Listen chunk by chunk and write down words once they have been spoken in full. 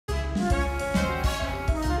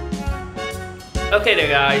Okay there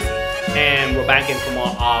guys, and we're back in for more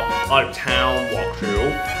out of town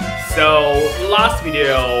walkthrough. So last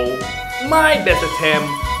video, my best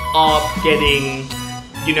attempt of getting,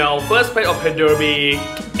 first place of her derby,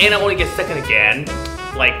 and I only get second again.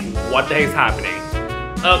 Like, what the heck is happening?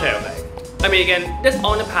 Okay. I mean, again, that's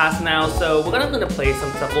all in the past now, so we're gonna play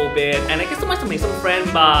some stuff a little bit, and I guess I might make some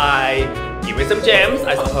friends by giving some gems,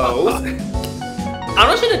 I suppose. I'm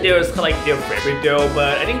not sure that there's like their favorite though,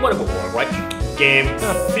 but I think whatever work, right? Game,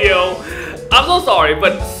 still. I'm so sorry,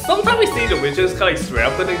 but sometimes we see the witches kind of like straight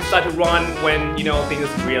up and they decide to run when, things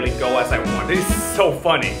really go as I want. It's so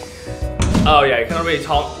funny. Oh yeah, you cannot really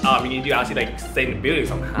talk, you need to actually like stay in the building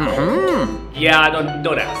somehow. Yeah,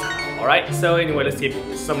 don't ask how, alright? So anyway, let's keep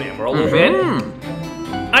some emerald a little bit.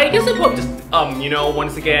 I guess I will just,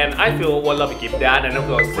 once again, I feel would love to keep that and I'm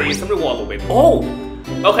going to say some reward a little bit. Oh!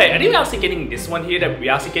 Okay, I think we're actually getting this one here that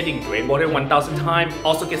we're actually getting drain water 1000 times.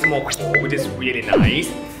 Also get some more coal, which is really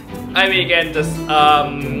nice. I mean, again, just,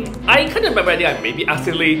 I kind of remember I maybe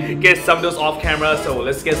accidentally get some of those off camera, so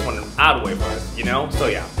let's get one out of the way first, So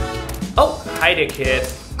yeah. Oh, hi there, kid.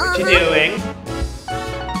 What you doing?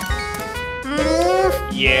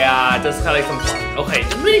 Yeah, just kind of like some fun. Okay,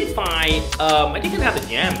 just really fine. I think I can have the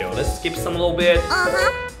jam though. Let's skip some a little bit.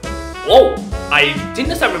 Whoa! I didn't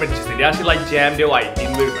necessarily remember this thing. They actually like jam though. I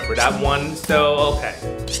didn't really remember that one. So okay.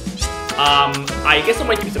 I guess I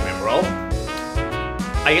might give some emerald.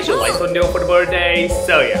 I guess you like one though for the birthday.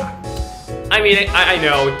 So yeah. I mean, I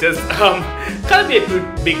know, just kind of be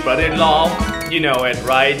a big brother-in-law. You know it,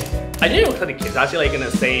 right? I didn't know what the kids actually like gonna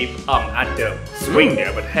say at the swing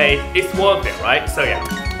there, but hey, it's worth it, right? So yeah.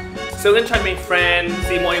 So we're gonna try to make friends,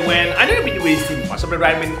 see more event. I never really seen much of the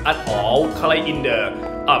random at all, kind of like in the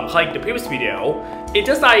like the previous video. It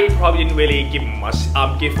just I probably didn't really give much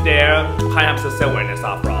gift there. Kind of self-awareness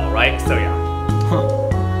after all, right? So yeah.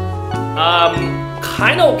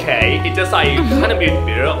 Kind of okay. It just I kind of feel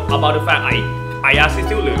bitter about the fact I actually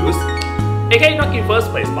still lose. Okay, not in first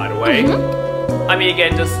place by the way. I mean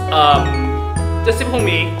again, just simple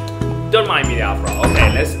me. Don't mind me after all.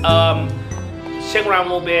 Okay, let's check around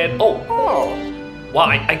a little bit. Oh, wow!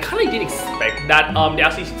 I kind of didn't expect that they're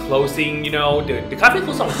actually closing. The cafe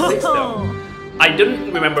closed on 6 though. I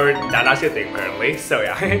didn't remember that actually a thing apparently. So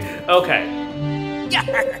yeah. Okay.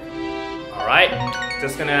 All right.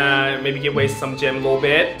 Just gonna maybe give away some gem a little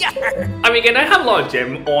bit. I mean again, I have a lot of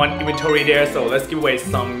gem on inventory there, so let's give away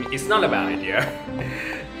some. It's not a bad idea.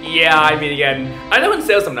 Yeah, I mean again, I know it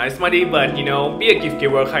sells some nice money, but be a gift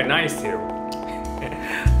giver kind of nice too.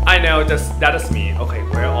 I know, that is me. Okay,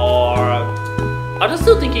 where are... I'm just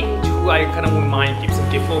still thinking too, I kind of wouldn't mind give some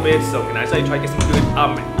gift a little bit, so can I actually try to get some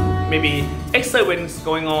good, maybe extra wins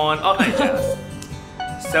going on. Okay, yes.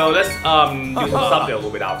 So let's do some stuff there a little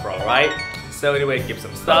bit after all, right? So anyway, give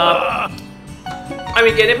some stuff. I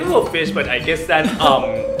mean, again, if we will fish, but I guess that,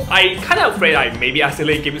 I kind of afraid I maybe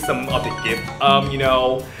accidentally give some of the gift,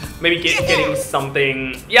 maybe getting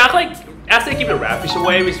something, yeah, like, accidentally give the ratfish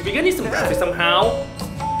away, which we're gonna need some ratfish somehow.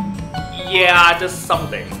 Yeah, just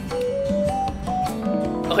something.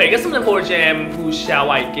 Okay, I guess something for gem, who shall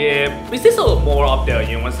I give? We see a little more of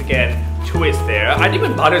the, once again, twist there. I didn't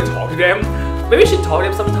even bother to talk to them. Maybe we should talk to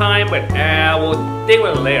them sometime, but we'll think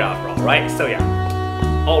about it later after all, right? So yeah.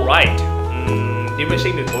 Alright.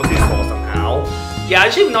 Diminishing the grocery store somehow. Yeah,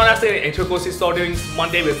 actually not actually enter grocery store during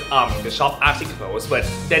Monday with the shop actually closed, but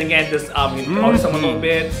then again just talk to someone a little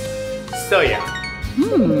bit. So yeah.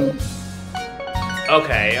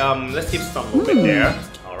 Okay, let's keep some a little bit there.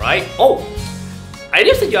 Alright. Oh! I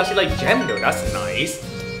didn't think you actually like gem though, that's nice.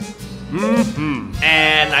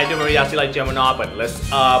 And I don't really actually like gem or not, but let's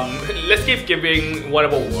keep giving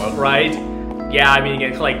whatever work, right? Yeah, I mean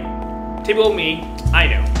again, like typical me, I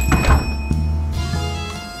know.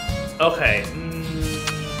 Okay,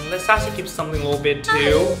 let's actually keep something a little bit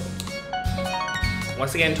too.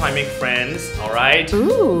 Once again, try and make friends, alright?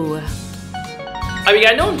 Ooh. I mean,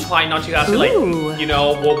 I know I'm trying not to actually like,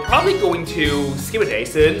 we're probably going to skip a day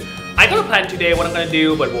soon. I got a plan today what I'm gonna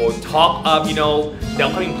do, but we'll talk up, the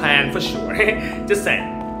upcoming plan for sure. Just saying.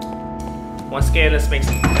 Once again, let's make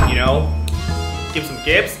some, give some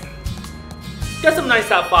gifts. Got some nice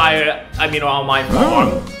sapphire, on my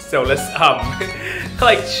farm. So let's kind of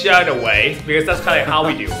like share it away because that's kind of how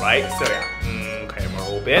we do, right? So yeah. Okay, more a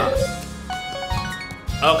little bit.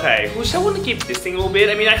 Okay, who shall want to keep this thing a little bit?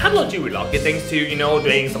 I mean, I have a lot to do with lucky things too,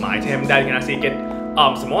 doing some item that you can actually get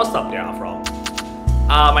some more stuff there after all.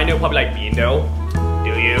 I know probably like bean though. Do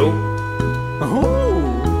you?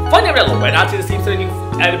 Oh. Funny that little red actually seems something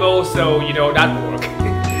edible, so that work.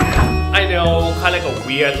 I know, kind of like a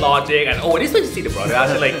weird logic, and oh, it is nice to see the brother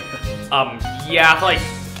actually like, yeah, like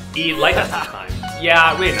eat like that sometimes.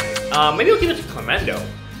 Yeah, really nice. Maybe I'll give it to Commando.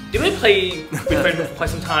 Did we play with friends for quite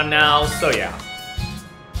some time now? So yeah.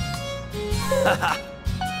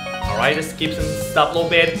 Alright, just keep some stuff a little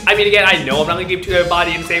bit. I mean, again, I know I'm not gonna give to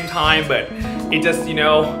everybody at the same time, but it just, you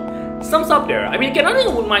know, some stuff there. I mean, again, another thing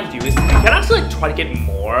I wouldn't mind do is I can actually like, try to get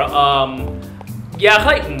more, yeah,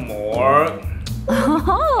 like more.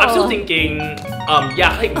 I'm still thinking,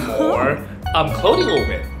 yeah, like more, clothing a little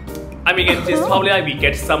bit. I mean, again, it's probably like we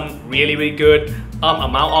get some really, really good,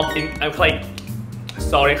 amount of things. I'm like,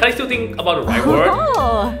 sorry, can I still think about the right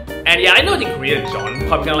word? And yeah, I know the Korean John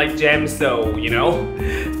probably gonna like gems, so you know,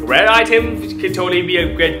 rare item could totally be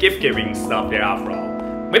a great gift giving stuff there after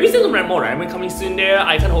all. Maybe still some more random coming soon there.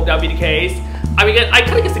 I kind of hope that'll be the case. I mean, I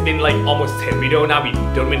kind of guess it's been like almost 10 videos now. We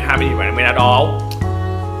don't even have any random at all.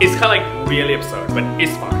 It's kind of like really absurd, but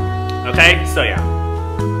it's fine. Okay, so yeah.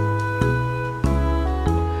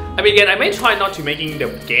 I mean, again, I may try not to making the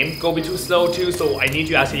game go a bit too slow too, so I need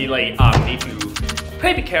to actually like need to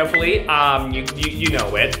play a bit carefully. You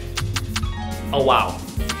know it. Oh wow.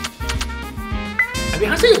 I mean,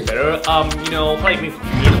 actually better you know, like me,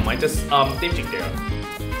 you know, might just thinking there.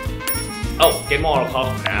 Oh, get more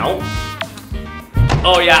Orichalcum now.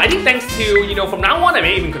 Oh yeah, I think thanks to, you know, from now on I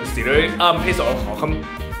may even consider his Orichalcum.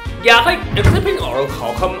 Yeah, like if I'm putting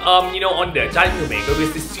Orichalcum you know, on the giant maker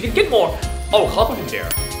because you can get more Orichalcum in there.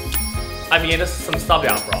 I mean, there's some stuff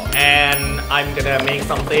there after all, and I'm gonna make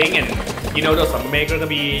something, and you know, those maker gonna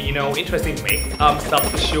be, you know, interesting to make stuff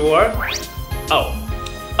for sure. Oh,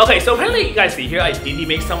 okay. So apparently, you guys see here, I did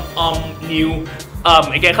make some new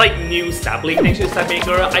again like new sapling next to the side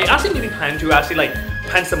maker. I actually really plan to actually like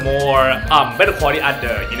plant some more better quality at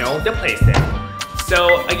the, you know, the place there.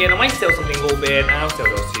 So again, I might sell something a little bit, and I'll sell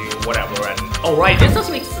those two, whatever. And alright, this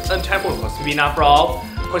doesn't make time for us to be after all.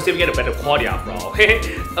 Of course, if we get a better quality after all.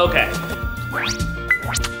 Okay.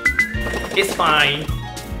 It's fine.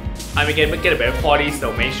 I mean, we get a better quality,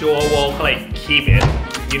 so make sure we'll like keep it.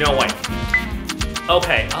 You know what?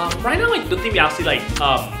 Okay. Right now I don't think we actually like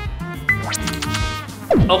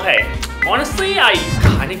okay. Honestly, I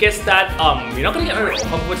kind of guess that we're not gonna get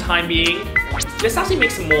Orichalcum for the time being. Let's actually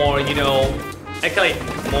make some more. You know, like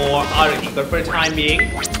more iron ingot for the time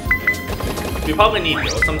being. We probably need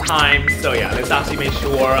those sometimes. So yeah, let's actually make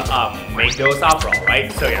sure make those after all,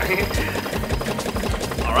 right? So yeah.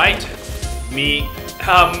 Alright, me,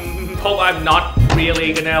 hope I'm not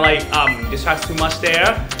really gonna like, distract too much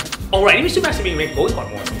there. Alright, we should actually make gold one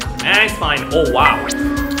more sometime. Eh, it's fine. Oh wow.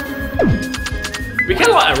 We can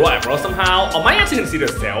roll emerald somehow. I might actually consider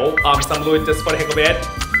sell, some loot just for the heck of it.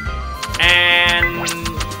 And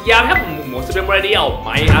yeah, I have most of them already. I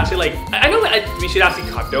might actually like, I know we should actually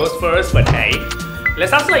cut those first, but hey,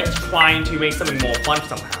 let's actually like trying to make something more fun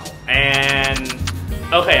somehow. And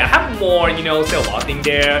okay, I have more, you know, sell a lot thing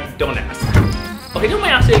there. Don't ask. Okay, don't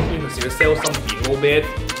mind actually consider sell some beat a little bit.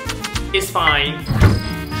 It's fine.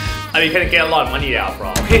 I mean, you can get a lot of money there after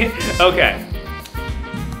all. Okay.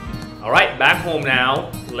 Alright, back home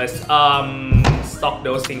now. Let's stock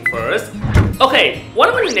those things first. Okay, what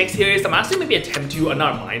I'm gonna do next here is I'm actually maybe attempt to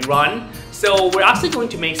another mine run. So we're actually going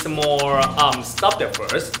to make some more stuff there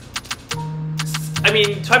first. I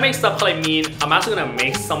mean, try to make stuff like mean. I'm actually gonna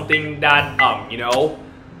make something that you know,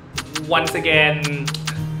 once again,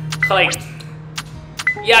 like,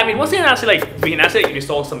 yeah. I mean, once again, actually, like, we can actually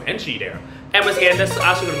install some entry there. And once again, that's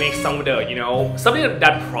actually gonna make some of the, you know, something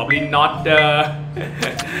that probably not the.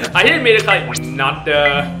 I didn't make it like not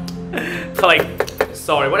the, like,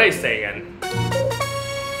 sorry, what did I say again?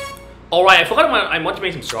 Alright, I forgot I want to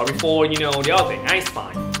make some straw before, you know, the other thing. It's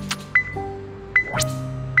fine.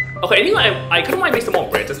 Okay, anyway, I kind of might make some more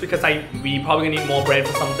bread just because we probably gonna need more bread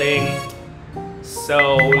for something.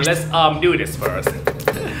 So let's do this first.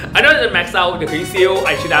 I know that max out the cooking seal,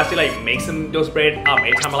 I should actually like make some those bread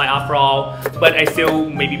anytime I like after all, but I still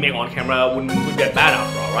maybe make on camera wouldn't get bad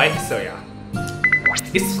after all, right? So yeah.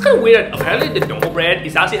 It's kind of weird. Apparently the normal bread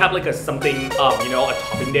is actually have like a something you know, a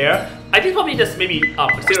topping there. I think probably just maybe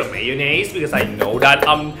consider mayonnaise because I know that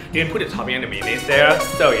you can put the topping on the mayonnaise there.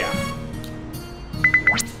 So yeah.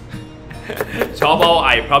 Chobo,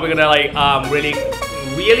 I probably gonna like really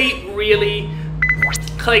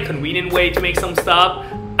kind of convenient way to make some stuff.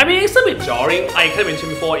 I mean, it's a bit jarring. I kind of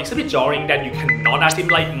mentioned before, it's a bit jarring that you cannot actually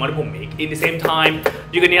like multiple make in the same time.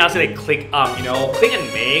 You can actually like click you know, click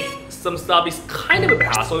and make some stuff. Is kind of a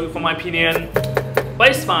hassle from my opinion, but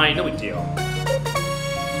it's fine, no big deal.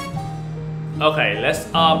 Okay, let's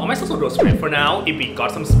I might also roast bread for now if we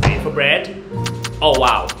got some space for bread. Oh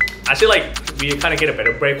wow, actually like we kind of get a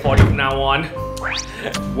better bread quality from now on.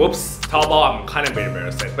 Whoops, Taobao, I'm kind of very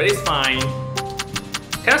embarrassed, but it's fine.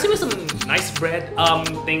 Can I see me some nice bread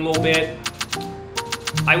thing a little bit?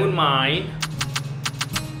 I wouldn't mind.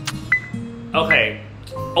 Okay.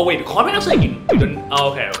 Oh wait, the comment actually you don't.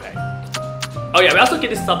 Oh, okay. Oh yeah, we also get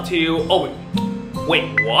this stuff too. Oh wait,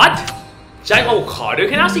 what? Giant avocado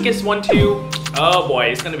can actually get one too. Oh boy,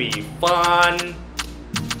 it's gonna be fun.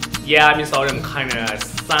 Yeah, I mean some of them kind of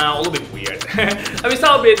sound a little bit weird. I mean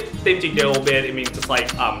sound a bit thinking a little bit. I mean just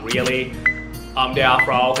like really they are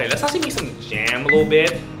from. Okay, let's actually make some jam a little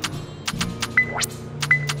bit.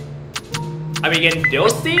 I mean again,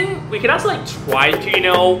 those things we can also like try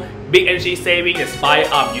to big energy saving despite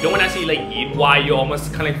you don't want to actually like eat while you're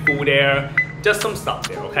almost kind of full there. Just some stuff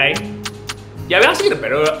there, okay? Yeah, we actually get a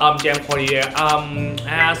better jam quality there.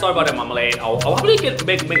 Sorry about the marmalade. I'll probably make a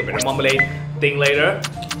better marmalade thing later.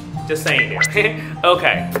 Just saying there.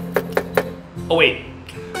 Okay. Oh wait.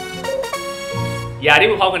 Yeah, I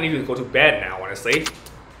think we're probably gonna need to go to bed now, honestly.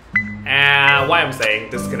 And why I'm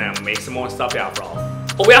saying this is gonna make some more stuff out from.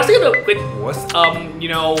 Oh, we actually get a bit worse.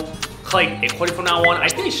 Like quality from now on. I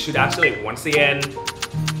think it should actually like, once again.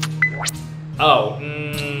 Oh,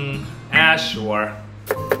 sure.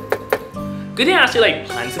 Good thing I actually like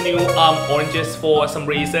plant some new oranges for some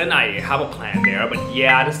reason. I have a plan there, but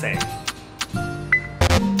yeah, the same.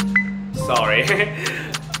 Sorry.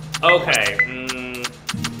 Okay.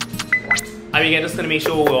 I mean, I'm just gonna make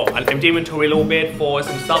sure we'll empty inventory a little bit for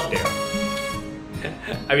some stuff there.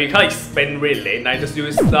 I mean, kind of like spend really late night just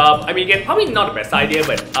doing stuff. I mean, again, probably not the best idea,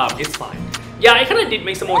 but it's fine. Yeah, I kind of did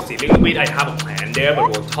make some more sealing with. I have a plan there,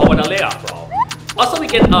 but we'll talk about that later after all. Also, we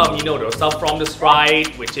get the stuff from the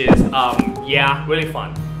stride, which is yeah, really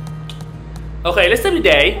fun. Okay, let's start the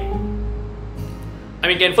day. I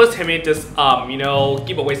mean, again, first time just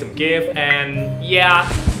give away some gift and yeah,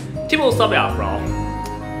 typical stuff after all.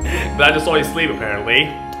 But I just saw you sleep apparently.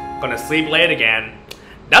 Gonna sleep late again.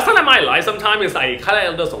 That's not like my life sometimes because I kind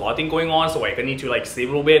of there's a lot of things going on, so I need to like sleep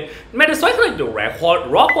a little bit. Man, despite like the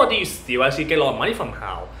raw quality, you still actually get a lot of money from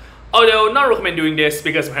how. Although not recommend doing this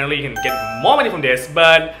because apparently you can get more money from this,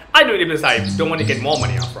 but I do it because I don't want to get more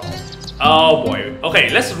money after all. Oh boy. Okay,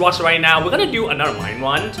 let's rush right now. We're gonna do another mine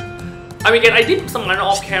run. I mean, again, I did some mine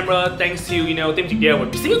off camera thanks to them together.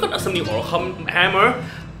 We still got some new Orichalcum hammer.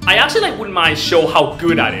 I actually like wouldn't mind show how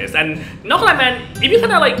good that is, and not gonna man, if you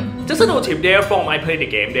kind of like just a little tip there from I played the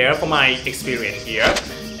game there from my experience here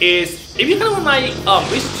is if you kind of like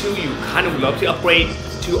wish to you kind of love to upgrade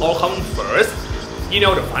to Orichalcum first,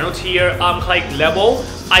 the final tier like level,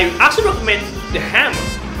 I actually recommend the hammer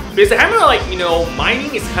because the hammer like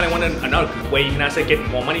mining is kind of another good way you can actually get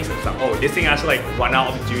more money and stuff. Oh, this thing actually like run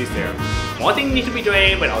out of juice there. More things need to be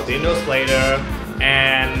drained, but I'll do those later.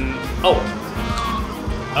 And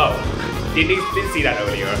didn't see that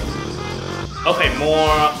earlier. Okay, more.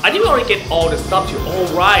 I think we already get all the stuff too. All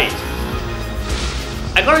right.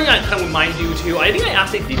 I gotta kind of remind you too. I think I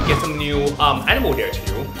actually did get some new animal there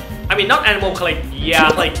too. I mean, not animal, like yeah,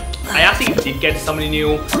 like I actually did get some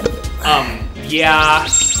new. Yeah.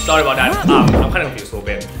 Sorry about that. I'm kind of confused a little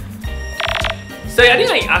bit. So yeah, I think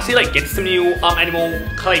I actually like get some new animal,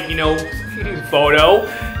 like photo,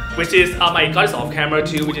 which is I got this off camera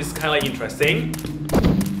too, which is kind of like interesting.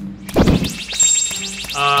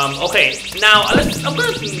 Okay, now I'm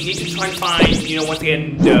gonna need to try and find, once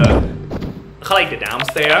again, the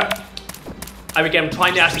downstairs. I'm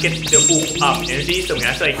trying to actually get the full energy, so we can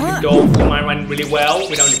actually go full mine run really well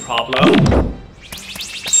without any problem.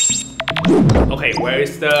 Okay, where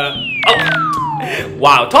is the? Oh,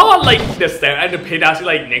 wow! Talk about the stair and the pit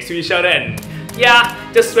actually next to each other, and yeah,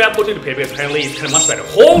 just straight up go to the pit because apparently it's kind of much better.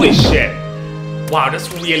 Holy shit! Wow, that's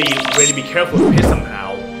really be careful with the pit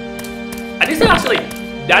somehow. I think actually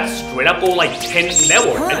that straight up go 10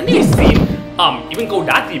 levels. I think I've seen even go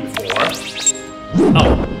that deep before.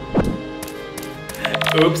 Oh.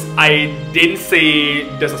 Oops, I didn't see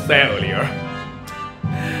there's a stair earlier.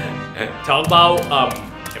 Talk about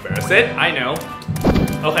embarrassing, I know.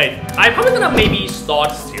 Okay, I'm probably gonna maybe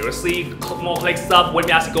start seriously more collect stuff when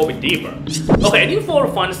we actually go a bit deeper. Okay, I think for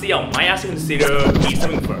fun see I might actually consider eat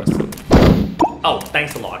something first. Oh,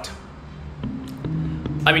 thanks a lot.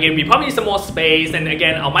 I mean, we probably need some more space, and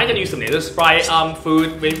again, I might gonna use some Nether Sprite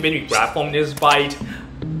food when we grab from Nether Sprite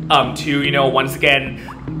to once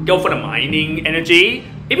again go for the mining energy.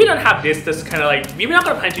 If you don't have this, just kind of if you're not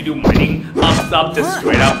gonna plan to do mining stuff, just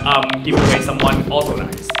straight up give away someone also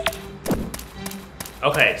nice.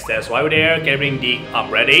 Okay, stairs right over there, getting the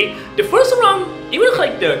ready. The first round, even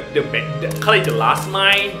the last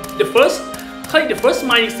mine, the first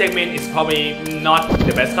mining segment is probably not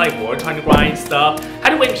the best word trying to grind stuff.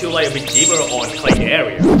 Had to wait until a bit deeper on the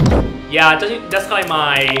area. Yeah, that's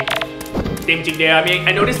my thinking there. I mean,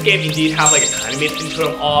 I know this game indeed have a time limit in terms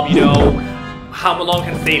of how long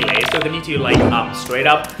can stay late, so they need to like straight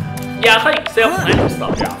up. Yeah, like self plan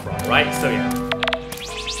stuff yeah, from right. So yeah.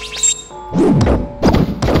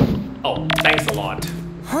 Oh, thanks a lot.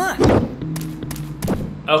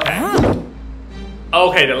 Okay.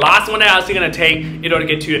 Okay, the last one that I was gonna take in order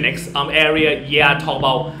to get to the next area. Yeah, talk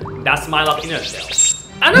about that's my luck in a shell.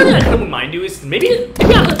 Another thing I kind of mind do is maybe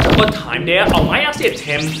after some time there, I might actually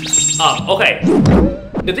attempt. Okay.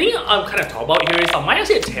 The thing I'm kind of talking about here is I might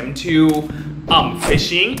actually attempt to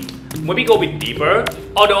fishing. Maybe go a bit deeper.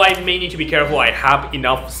 Although I may need to be careful. I have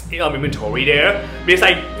enough inventory there because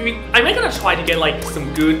I'm gonna try to get like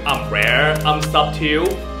some good rare stuff too.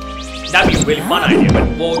 That'd be a really fun idea. But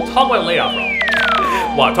we'll talk about it later, bro.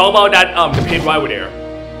 Well, talk about that the pit right over there.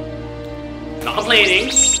 Not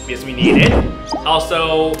complaining because we need it.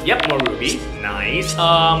 Also, yep, more ruby. Nice.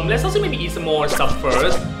 Let's also maybe eat some more stuff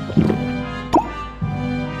first.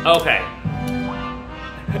 Okay.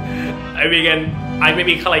 I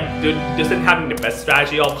maybe kind of like doesn't having the best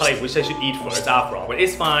strategy of kind of like which I should eat first after all, but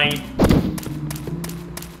it's fine.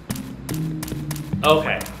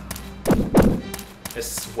 Okay.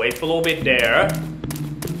 Let's wait for a little bit there.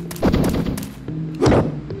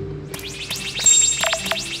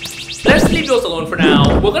 Let's leave those alone for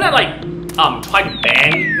now. We're gonna like try to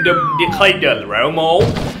ban the realm mode.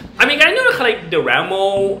 I mean, I know like the realm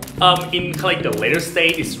mode in like the later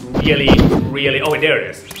state is really oh wait, there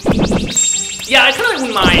it is. Yeah, I kind of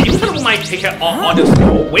wouldn't mind. You kind of wouldn't mind taking on this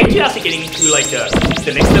mode. Wait till actually getting to like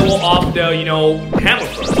the next level of the hammer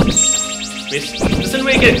first. Which doesn't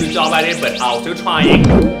really get a good job at it, but I'll still trying.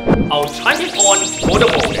 I'll try it on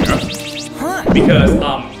multiple there because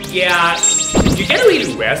yeah, you get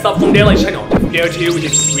really rare stuff from there, like shiny object from there too, which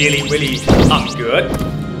is really good.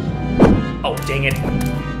 Oh dang it!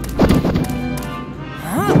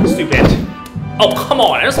 Stupid! Oh come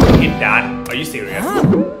on! I just want to hit that. Are you serious?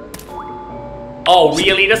 Oh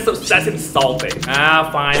really? That's insulting. Ah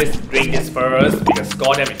fine. Let's drink this first because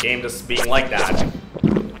goddamn the game just being like that.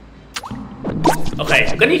 Okay,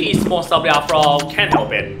 I'm gonna need to eat more stuff after all, can't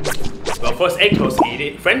help it. Well, first egg toast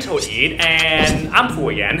eat, French toast eat, and I'm full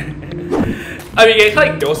again. I mean,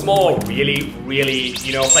 like those more really,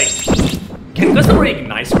 like can get some really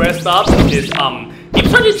nice rare stuff. Is if you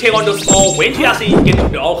try to take on those small, wait till you actually get to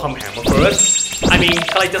the Orichalcum hammer first. I mean,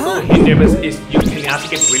 like just a little hint there is you can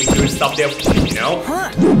actually get really good stuff there,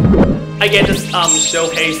 I get just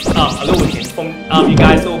showcase a little hint from you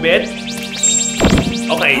guys a little bit.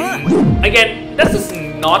 Okay, again, that's just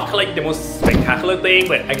not like the most spectacular thing,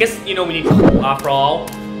 but I guess we need coal after all.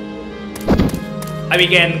 I mean,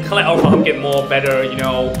 again, kind of Orichalcum get more better,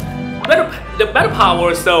 better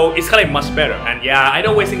power, so it's kind of much better. And yeah, I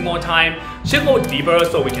know wasting more time. Should go deeper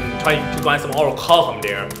so we can try to find some Orichalcum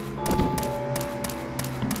there.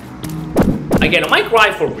 Again, I might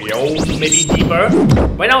grind for real, maybe deeper.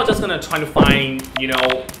 Right now, I'm just gonna try to find,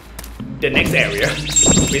 the next area.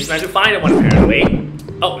 We're trying to find one apparently.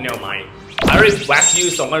 Oh, never mind. I already whacked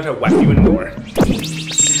you, so I'm gonna try to whack you even more.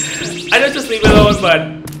 I don't just leave it alone, but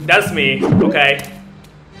that's me, okay?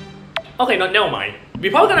 Okay, no, never mind.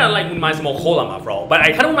 We're probably gonna like mine some more column after all, but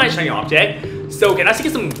I kind of mind shiny object, so can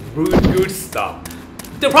actually get some really good stuff.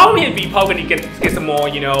 The problem is we probably gonna get some more,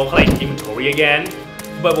 like inventory again,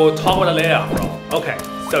 but we'll talk about it later after all. Okay,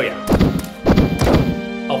 so yeah.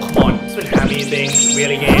 Oh come on, it's been having things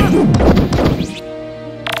really game.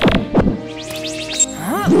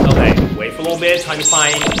 Okay, wait for a little bit, trying to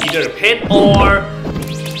find either the pit or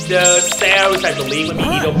the stairs. I believe when we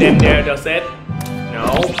eat of them there, does it?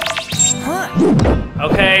 No.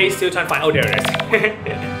 Okay, still trying to find. Oh, there it is.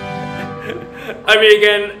 I mean,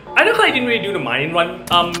 again, I know I didn't really do the mining run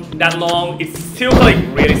that long. It's still like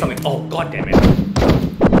really something. Oh god damn it!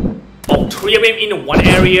 Oh, 3 of them in one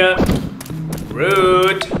area.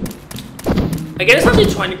 Rude. Again, it's actually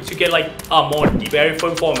trying to get like more deep area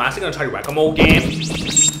for master. Gonna try to whack-a-mole game.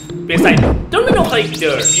 Because I don't really know like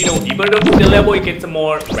the deeper the level, you get some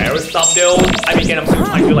more rare stuff though. I mean, again, I'm still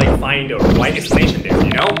trying to like find the right destination there.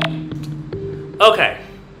 Okay.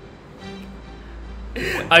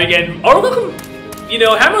 Again, Orichalcum,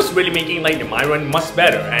 Hammer's really making like the mine run much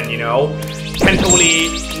better, and can totally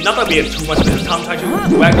not gonna be too much of the time trying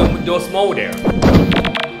to whack those small there.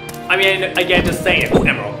 I mean, again, just saying. Oh,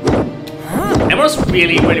 emerald. Emerald's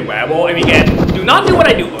really wearable. I mean, again, do not do what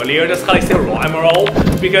I do earlier, just collect say raw emerald,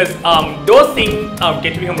 because those things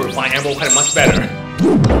get to become refined emerald kind of much better.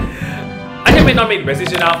 I may not make the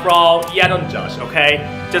decision after all. Yeah, don't judge, okay?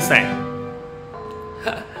 Just saying.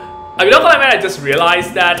 I mean, I just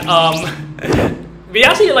realized that we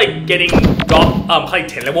actually like getting dropped like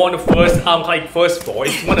 10 level on the first first floor.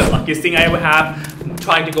 It's one of the luckiest thing I ever have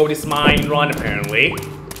trying to go this mine run apparently.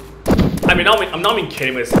 I mean, I'm not even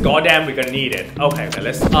kidding with this. Goddamn, we're gonna need it. Okay,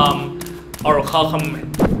 let's Orichalcum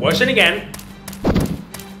version again.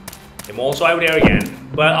 I'm also out there again,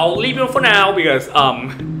 but I'll leave it for now because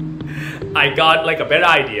I got like a better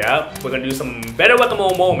idea. We're gonna do some better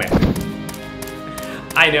whack-a-mole moment.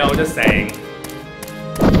 I know, just saying.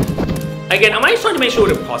 Again, I'm trying to make sure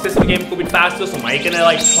the process of the game is a bit faster, so I'm gonna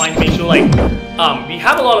like trying to make sure like we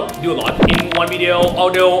have a lot in one video.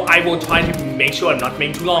 Although I will try to make sure I'm not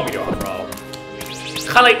making too long video after all.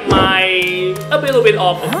 Kind of like a little bit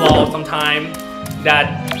of a flaw sometimes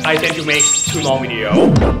that I tend to make too long video,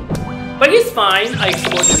 but it's fine. I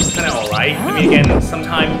suppose it's kind of alright. I mean, again,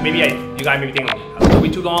 sometimes maybe you guys may be thinking a little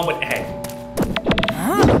bit too long, but hey.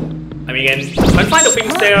 I mean, again, I find the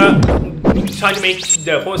things there. Trying to make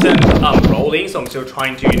the person rolling, so I'm still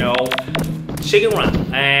trying to, you know, shake it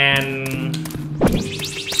around and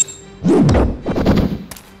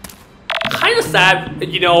kind of sad,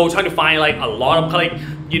 you know, trying to find like a lot of like,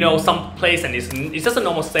 you know, some place and it's just a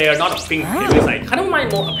normal stair, not a thing pit. It's like kind of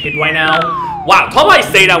mind more a pit right now. Wow, how about I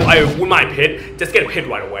say that I wouldn't mind pit, just get a pit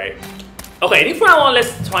right away. Okay, and for now on,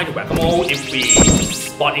 let's try to whack-a-mole if we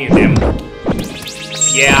spot any of them.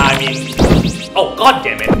 Yeah, I mean, oh god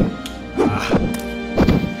damn it.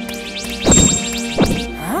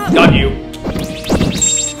 Got you.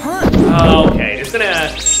 Okay, it's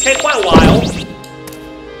gonna take quite a while.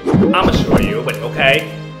 I'm assure you, but okay.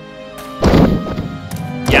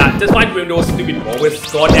 Yeah, just like doing those stupid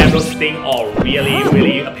moments, goddamn those things are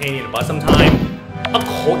really a pain in the butt sometimes. A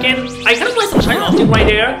token, I kind of like some shiny object right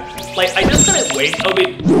there. Like I just kind of wait a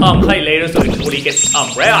bit play later so it totally gets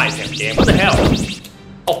rare item game. What the hell?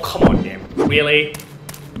 Oh come on game, really?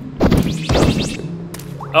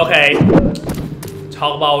 Okay,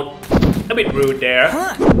 talk about a bit rude there.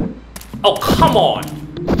 Oh come on!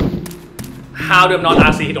 How do I not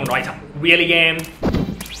actually hit on the right time? Really game?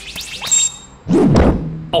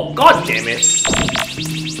 Oh god damn it!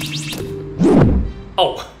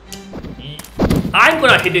 Oh, I'm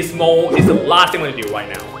gonna hit this mole. It's the last thing I'm gonna do right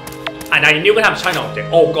now. And I knew we're gonna have a China object.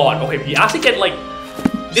 Oh god. Okay, we actually get like.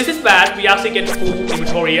 This is bad, we actually get full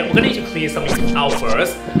inventory. We're gonna need to clean something out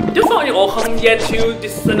first. Don't find it all come yet too.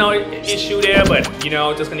 This is another issue there, but you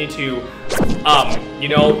know, just gonna need to you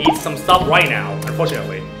know, eat some stuff right now,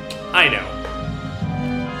 unfortunately. I know.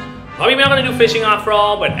 Probably not gonna do fishing after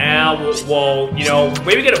all, but well, you know,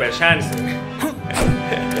 maybe get a better chance.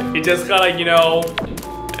 It just gotta, you know,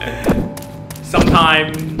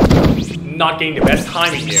 sometimes not getting the best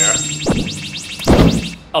timing here.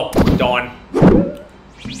 Oh, darn.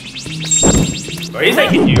 Or at least I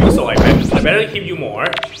hit you, so I better hit you more.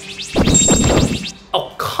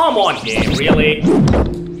 Oh, come on, game, really?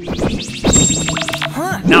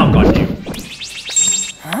 Now got you.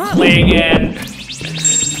 Clay again.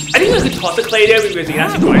 I think I could toss the clay there because you can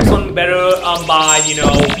actually grind something better by, you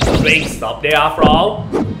know, playing stuff there after all.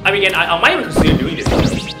 I mean, again, I might even consider doing this too.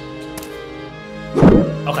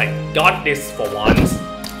 Okay, got this for once.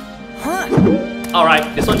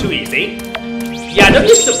 Alright, this one too easy. Yeah, don't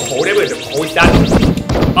use the code there, but the code is that.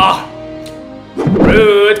 Ah!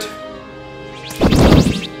 Rude!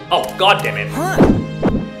 Oh, god damn it.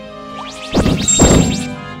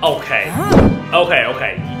 Okay.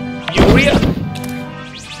 Okay. You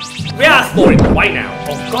we are scoring right now.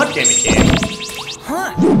 Oh, god damn it, game.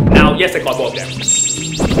 Now, yes, I got both of them.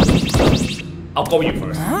 I'll go with you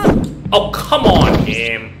first. Oh, come on,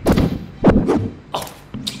 game.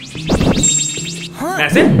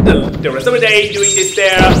 That's it. The rest of the day doing this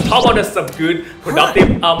there. How about some good,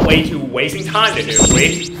 productive way to wasting time to do,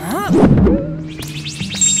 right?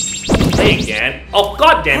 Play again. Oh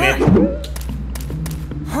god damn it.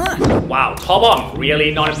 Wow, top I'm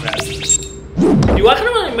really not impressed. Do I kind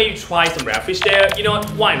of want to maybe try some rare fish there? You know what?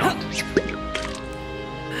 Why not?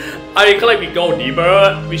 I feel like we go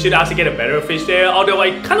deeper. We should actually get a better fish there. Although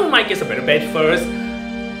I kind of might get a better bait first.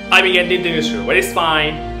 I mean, didn't do this true, but it's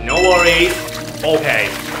fine. No worries. Okay.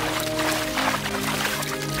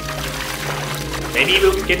 Maybe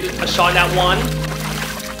we'll get a shot at one.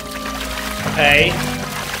 Okay.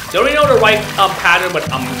 Don't really know the right pattern, but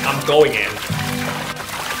I'm going in.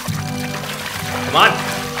 Come on.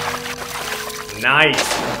 Nice.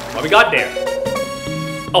 What we got there?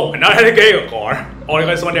 Oh, another game car. Only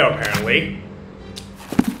got one there apparently.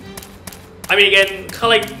 I mean, again,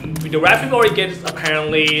 kind of like the rapid already gets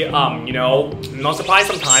apparently, you know, not surprised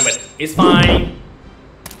sometimes, but it's fine.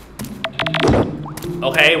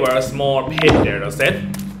 Okay, we're a small pit there, that's it.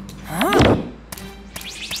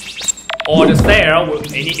 Or the stair,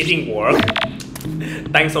 it didn't work.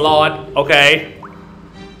 Thanks a lot. Okay.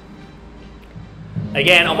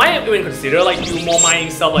 Again, I might even consider like do more mining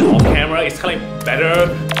stuff like off camera. It's kind of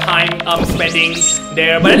better time spending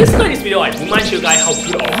there. But at least in this video, I do mind show you guys how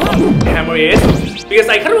good our hammer is, because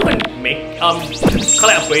I kind of want to make kind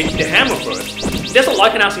of upgrade the hammer first. There's a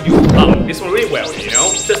lot I can actually do this one really well, you know.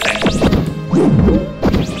 Just saying.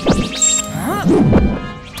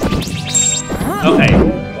 Okay,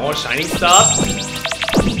 more shining stuff.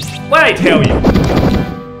 What I tell you?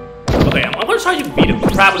 Okay, I'm gonna try to beat the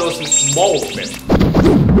crap out of those moles a bit.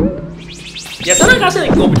 Yeah, sometimes I actually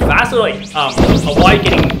like, go a bit faster, like avoid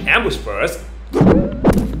getting ambushed first,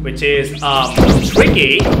 which is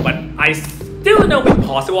tricky, but I still know it's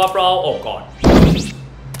possible after all. Oh god.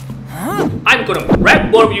 I'm gonna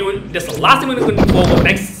wreck both of you. That's the last thing we're gonna do for the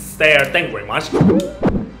next stair. Thank you very much.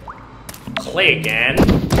 Play again.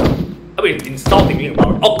 I've been insulting me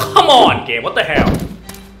about. Oh come on, game! What the hell?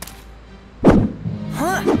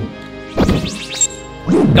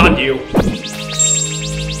 Got you.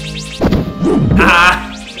 Ah!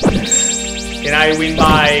 Can I win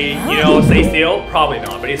by, you know, stay still? Probably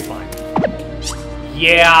not, but it's fine.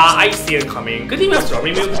 Yeah, I see it coming. Good thing my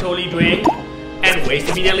strawberry milk totally drink and waste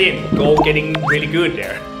immediately and go getting really good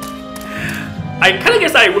there. I kind of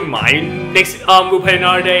guess I wouldn't mind next we'll play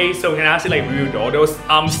another day, so we can actually like review all those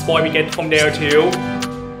spoil we get from there too.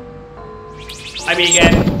 I mean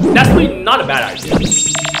again, that's really not a bad idea.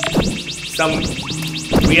 Some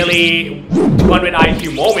really 200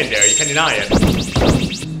 IQ moment there, you can deny it.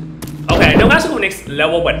 Okay, now let's go next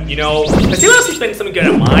level, but you know, I still have to spend something good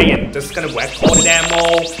on mine and just gonna whack all the damn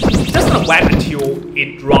mole. Just gonna whack until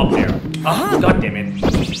it drops there. Oh, god damn it.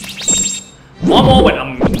 One more, but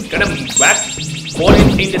I'm gonna whack all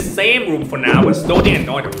in the same room for now, but still didn't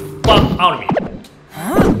annoy the fuck out of me.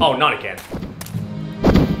 Oh, not again.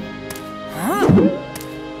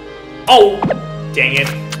 Oh, dang it.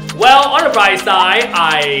 Well, on the bright side,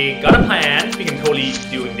 I got a plan. We can totally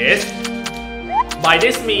doing this. By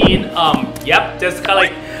this mean, yep, just kind of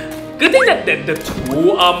like, good thing that the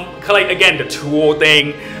tool, kind of like again the tool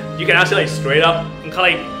thing, you can actually like straight up and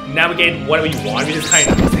kind of like navigate whatever you want, which is kind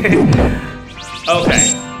of nice.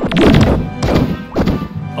 Okay.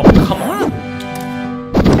 Oh come on.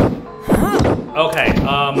 Okay.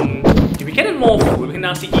 If we get in more food, we can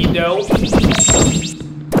actually eat though.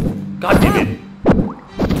 God damn it.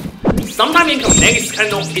 Sometimes it didn't connect, it's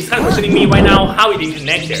kind of questioning me right now how it didn't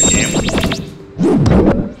connect there, damn.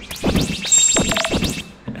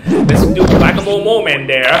 Let's do whack-a-mole moment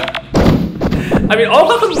there. I mean,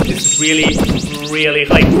 Orichalcum is really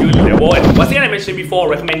like good level, and once again I mentioned before, I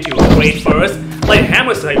recommend you upgrade first. Like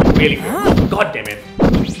hammers like really good. Oh, god damn it.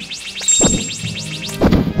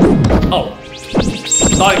 Oh.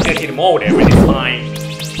 Sorry to hit the mole there, but it's fine.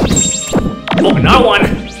 Oh, another one.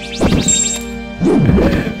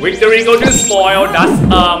 Victory go to spoil,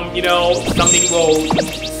 that's, you know, something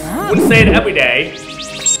wouldn't say it every day.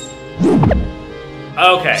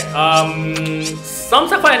 Okay, some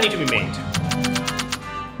sacrifice need to be made.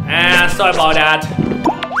 And sorry about that.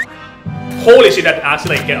 Holy shit, that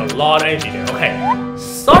actually like, get a lot of energy there. Okay,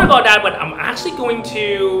 sorry about that, but I'm actually going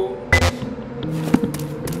to...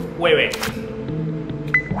 Wait.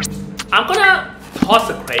 I'm gonna toss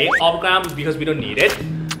the crate off the ground because we don't need it.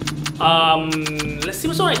 Let's see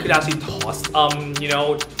what I could actually toss, you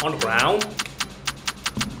know, on the ground.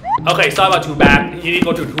 Okay, sorry about 2 back. You need to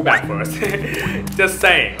go to 2 back first. Just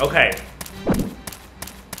saying, okay.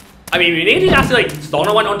 I mean, we need to actually like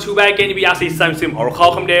stone one on 2 back again. We actually some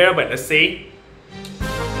Orichalcum there, but let's see.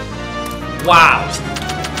 Wow.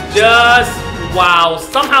 Just wow.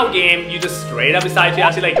 Somehow game, you just straight up decide to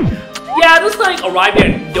actually like, yeah, just like arrive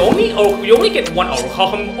there. You only get 1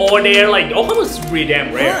 Orichalcum ore there. Like the Orichalcum is pretty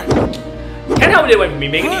damn rare. Can't help it when we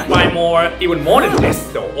make it try more, even more than this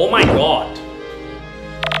though. Oh my god.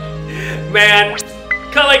 Man,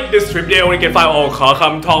 kind of like this trip they only get 5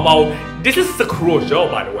 Orichalcum. Talk about this is a cruel show,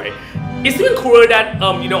 by the way. It's even cooler that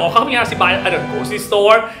you know Orichalcum you actually buy at a grocery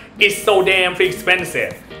store is so damn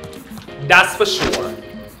expensive. That's for sure.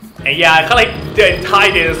 And yeah, I kind of like the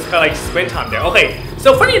entire day just kind of like spend time there. Okay,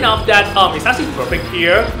 so funny enough that it's actually perfect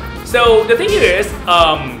here. So the thing is,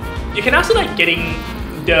 you can actually like getting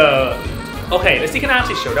the. Okay, let's see. Can I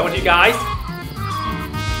actually show that with you guys?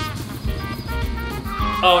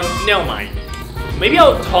 Oh, never mind. Maybe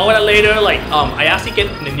I'll talk about it later. Like, I actually get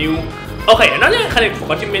the new. Okay, another thing I kind of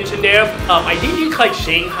forgot to mention there. I did do like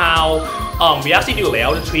showing how we actually do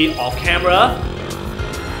layout the tree off camera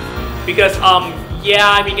because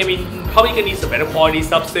yeah, I mean probably gonna need some better quality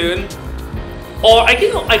stuff soon. Or I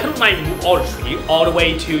can might move all the tree all the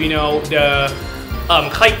way to, you know, the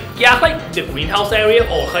like the greenhouse area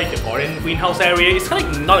or like the garden greenhouse area. It's kind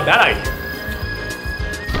of like not a bad idea.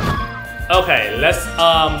 Okay, let's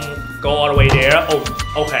go all the way there. Oh,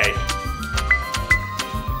 okay.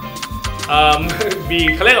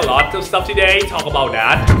 We collect a lot of stuff today. Talk about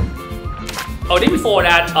that. Oh, then before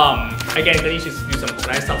that, again, I need to do some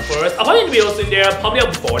organized stuff first. I'll probably be also in there. Probably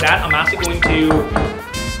before that, I'm actually going to,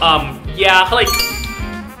 yeah, like,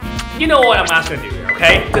 you know what I'm actually gonna do here,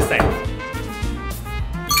 okay? Just saying.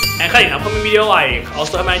 And in an upcoming video, I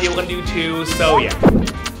also have an idea what we're gonna do too. So yeah.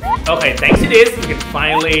 Okay, thanks to this, we can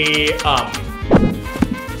finally,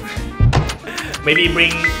 maybe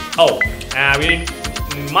bring. Oh, we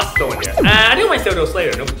must go in there. I think I might sell those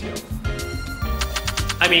later. No big deal.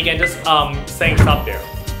 I mean, again, just saying stuff there.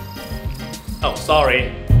 Oh,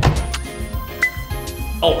 sorry.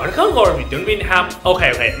 Oh, I can't go. We don't even have.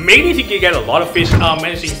 Okay. Maybe to get a lot of fish.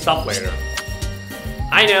 Managing stuff later.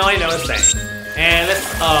 I know. It's saying. And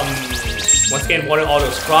let's once again water all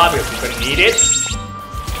those straw because we're gonna need it.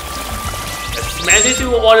 Let's manage to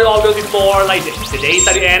water all those before like the days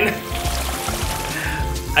at the end.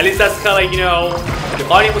 At least that's kind of like, you know, the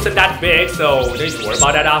volume wasn't that big, so don't need to worry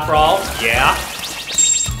about that after all. Yeah.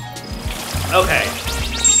 Okay.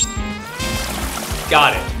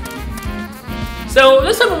 Got it. So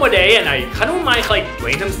let's have one more day, and I kind of might like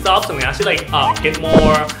doing some stuff, so we actually like get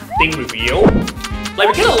more thing reveal. Like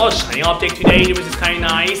we get a lot of shiny object today, which is kind of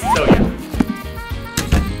nice. So yeah.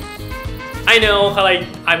 I know, like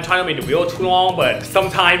I'm trying to make the video too long, but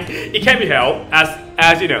sometimes it can be helped,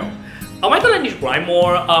 as you know. I might gonna need to grind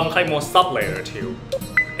more, kind of more stuff later too.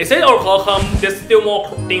 Instead of Orichalcum, there's still more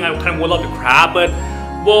thing I kind of would love to craft, but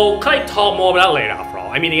we'll kind of talk more about that later after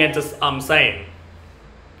all. I mean, again, just saying.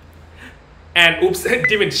 And oops,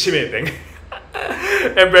 didn't even ship anything.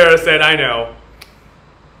 Embarrassed, I know.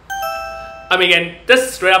 I mean, again,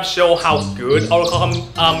 this straight up show how good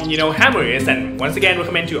Orichalcum, you know, hammer is, and once again,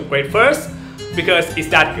 recommend to upgrade first because it's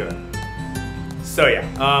that good. So yeah,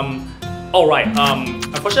 alright,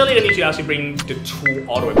 unfortunately, I need to actually bring the tool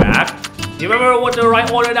all the way back. Do you remember what the right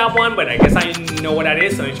order that one? But I guess I know what that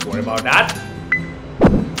is, so I need to worry about that.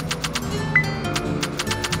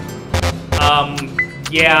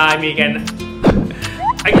 Yeah, I mean, again,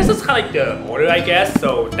 I guess that's kind of like the order, I guess,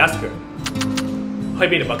 so that's good.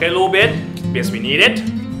 Maybe the bucket a little bit, because we need it.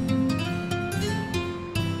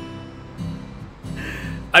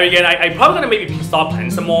 I mean, again, I'm probably gonna maybe start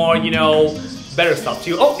planning some more, you know, better stuff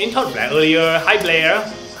too. Oh, didn't talk to Blair earlier. Hi Blair,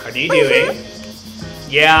 how are you doing?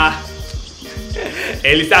 Yeah, at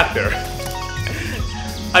least after.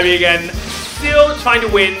 I mean, again, still trying to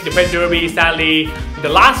win the Pet Derby, sadly. The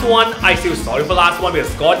last one, I feel sorry for the last one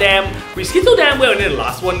because goddamn, we skipped so damn well in the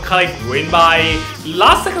last one, kind of like ruined by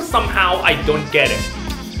last second somehow. I don't get it.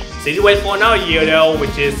 So you wait for another year though,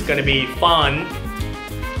 which is gonna be fun.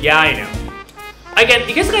 Yeah, I know. Again,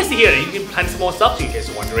 in case you guys see here, you can plan some more stuff too, in case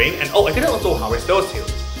you're wondering. And oh, I can also harvest those too.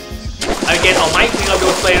 Again, I might clean up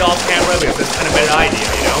those later off camera because that's kind of a better idea,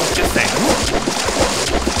 you know? Just saying.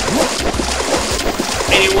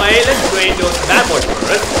 Anyway, let's drain those bad boys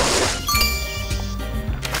first.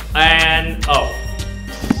 And, oh.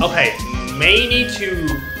 Okay, may need to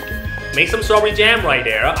make some strawberry jam right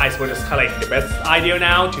there. I suppose it's kind of like the best idea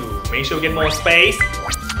now to make sure we get more space.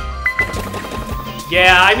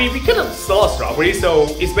 Yeah, I mean, we could have saw strawberry, so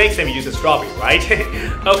it makes sense we use a strawberry, right?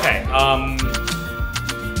 Okay,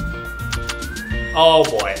 oh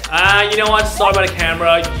boy. You know what? Sorry about the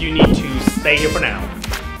camera. You need to stay here for now.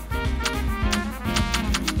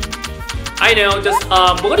 I know, just,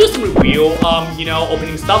 we're gonna do some reveal, you know,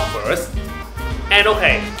 opening stuff first. And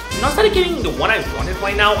okay, I'm not started getting the one I wanted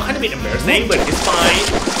right now, kind of a bit embarrassing, but it's fine.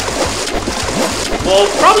 Well,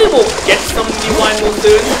 probably we'll get some new one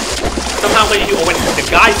soon. Somehow I'm going to open the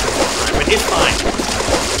guys this time, but it's fine.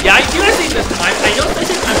 Yeah, you guys see this time, I know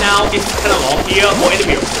this time now is kind of long here, more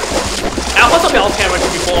interview. And I'll also be off camera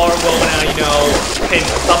too before we're gonna, you know, play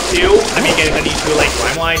more stuff too. I mean, again, I need to like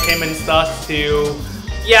grind more item and stuff too.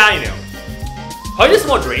 Yeah, I know. Probably just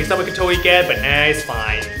more drinks that we could totally get, but it's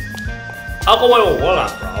fine. I'll go away with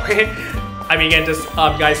Warlock, bro. I mean, again, just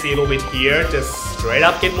guys see a little bit here, just straight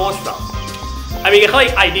up get more stuff. I mean,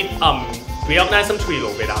 like I did reorganize some tree a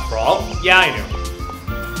little bit after all. Yeah, I know.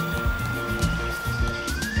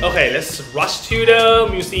 Okay, let's rush to the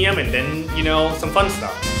museum and then, you know, some fun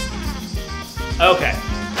stuff. Okay.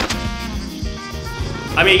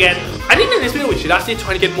 I mean, again, I think in this video we should actually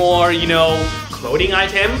try to get more, you know, clothing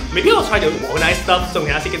item. Maybe I'll try to organize stuff so we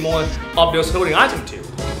can actually get more of those clothing items too.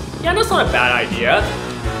 Yeah, that's not a bad idea.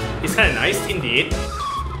 It's kind of nice indeed.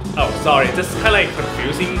 Oh, sorry, just kind of like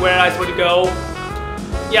confusing where I supposed to go.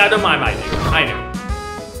 Yeah, I don't mind my view. I know.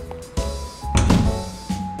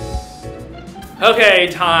 Okay,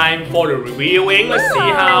 time for the reviewing. Let's see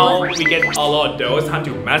how we get a lot of those. Time to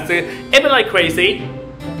master it been like crazy.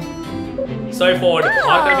 Sorry for the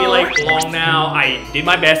part gonna be like long now. I did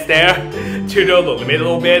my best there to know the limit a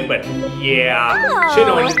little bit, but yeah,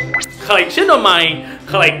 shouldn't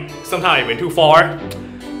mind. Sometimes I went too far.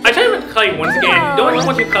 I try to once again. Don't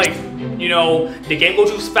want to the game go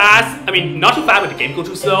too fast. I mean, not too fast, but the game go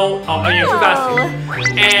too slow. Too fast.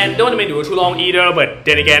 And don't want to make it too long either. But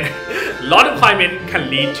then again, a lot of requirement can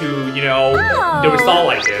lead to the result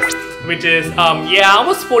like this, which is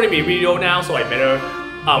almost 40-minute video now, so I better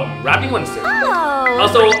wrapping one soon.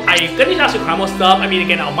 Also, I gonna need to cram more stuff. I mean,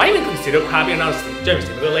 again, I might even consider cramming another gem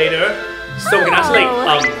simulator later. So we can actually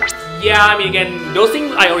I mean, again, those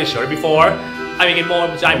things I already showed before. I mean, again, more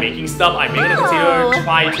giant making stuff. I may gonna consider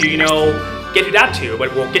try to get to that too,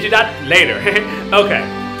 but we'll get to that later. Okay.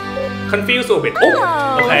 Confused a little bit.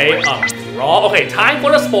 Oh, okay. Raw. Okay, time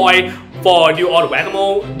for the spoil for do all the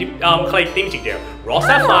whack-a-mole thing there. Raw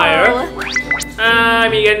sapphire. I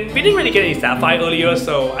mean, again, we didn't really get any sapphire earlier,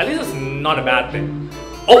 so at least it's not a bad thing.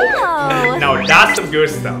 Oh, now that's some good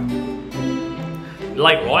stuff.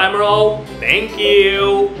 Like raw emerald, thank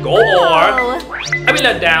you. Gold ore. I've been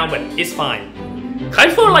let down, but it's fine. Kind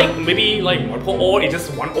of for maybe multiple ore, it's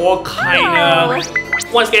just one ore kinda.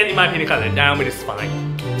 Once again, in my opinion, kinda let down, but it's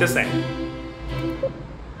fine. Just saying.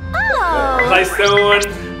 Soon,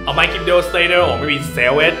 I might keep those later, or maybe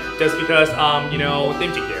sell it just because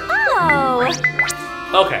thinking here.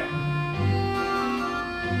 Okay.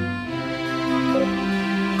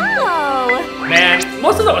 Man,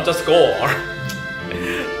 most of them are just gold.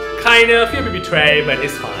 Kinda feel a bit betrayed, but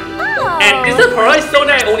it's fine. And this is the Paradise Stone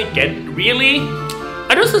that I only get really.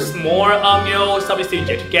 I know there's more stuff is still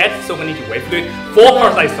yet to get, so I need to wait for it. 4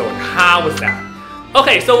 Paradise Stone. How was that?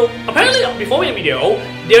 Okay, so apparently before we end the video,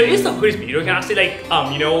 there is a quick video. You can actually take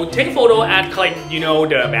a photo at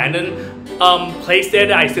the abandoned place there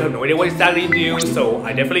that I still have no idea what exactly to do. So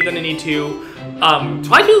I definitely gonna need to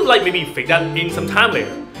try to maybe fix that in some time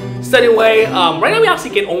later. So anyway, right now we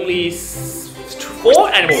actually get only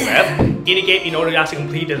 4 animals left in the game in order to actually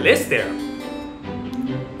complete the list there.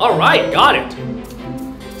 Alright, got it.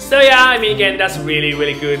 So yeah, I mean again, that's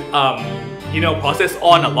really good process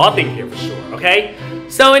on a lot of things here for sure, okay?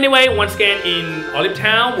 So anyway, once again in Olive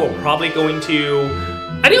Town, we're probably going to,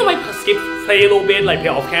 I think I might skip play a little bit, play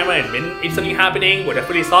off camera, and when if something happening, we'll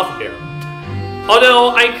definitely start from there. Although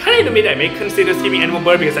I kind of admit I may consider skipping Animal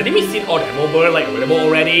Bird because I think we've seen all the Animal Bird available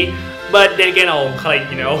already. But then again, I'll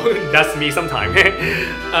that's me sometime.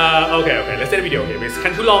 Okay, let's end the video here because it's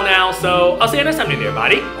kind of too long now. So I'll see you next time,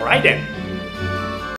 everybody. Alright then.